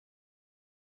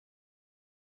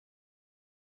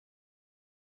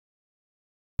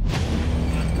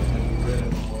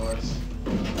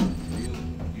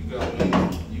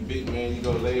you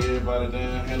go lay everybody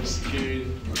down, handle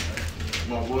security.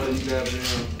 My boy, you got them,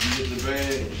 you get the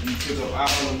bag, you pick up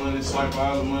all the money, swipe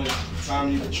all the money.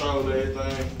 Time you control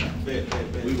everything. Bet.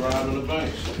 We robbing the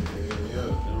bank. Yeah.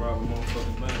 They rob a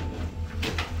motherfucking bank now.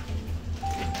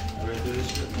 I ready to do this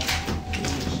shit, man.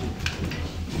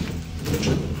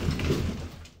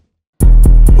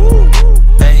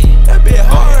 That be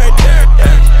hard right there.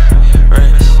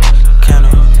 Rest,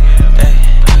 candle,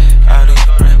 all these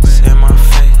racks in my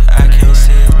face, I can't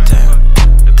see a damn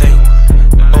thing.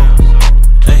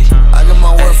 I get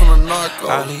my word from the narco.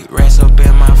 All these racks up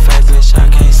in my face, bitch, I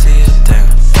can't see a damn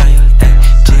thing.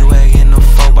 G-Wagon the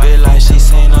 4, bitch, like she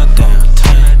seen a damn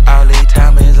thing. All these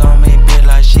diamonds on me, bitch,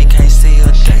 like she can't see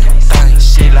a damn thing.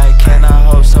 She like, can I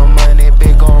hold some money,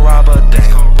 bitch, gon' rob a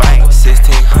damn bank.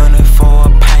 1600 for a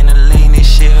pint of lean, this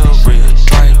shit a real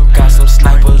drink. Got some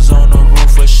snipers on the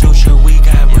roof, for shoot you, we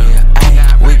got real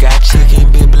aim. We got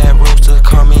chicken, big black roosters,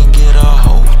 come and get a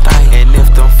whole thing. And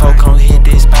if them folk gon' hit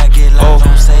this spot, get low,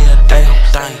 don't say a damn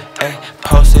thing.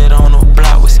 Posted on the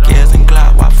block with scares and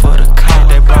Glock, why for the cop?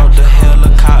 They brought the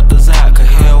helicopters out, cause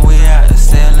hell we out there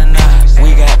selling out.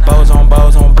 We got bows on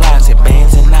blocks, and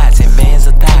bands and knots, and bands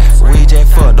of thighs. We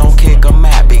just fuck, don't kick 'em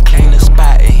out, be clean the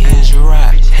spot, and here's your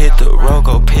ride. Hit the road,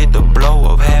 go hit the blow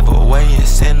up, have a way and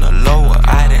send a lower.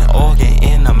 Out in Oregon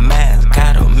in the mask,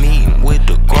 got a meeting with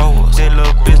the growers. That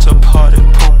little bitch a party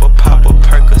pooper, pop a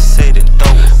Percocet and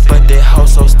throw it. But that hoe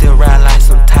so still ride like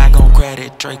some tie, gon' grab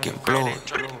that Drake and blow it.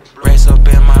 Rest up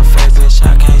in my face, bitch,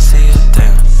 I can't see a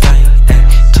damn thing.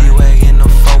 G-Wagon the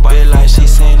 4, bitch, like she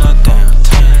seen a damn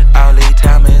thing. All these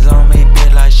diamonds on me,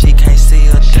 bitch, like she can't see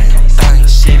a damn thing.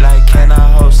 She like, can I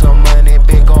hold some money,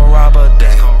 bitch, gon' rob a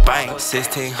damn bank.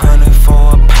 1600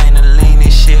 for a pint of lean,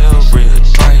 this shit a real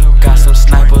drink. Got some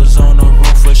snipers on the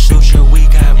roof, for shoot you, we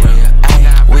got real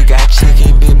aim. We got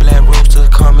chicken, big black roosters,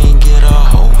 come and get a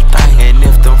whole thing. And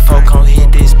if them folk gon' hit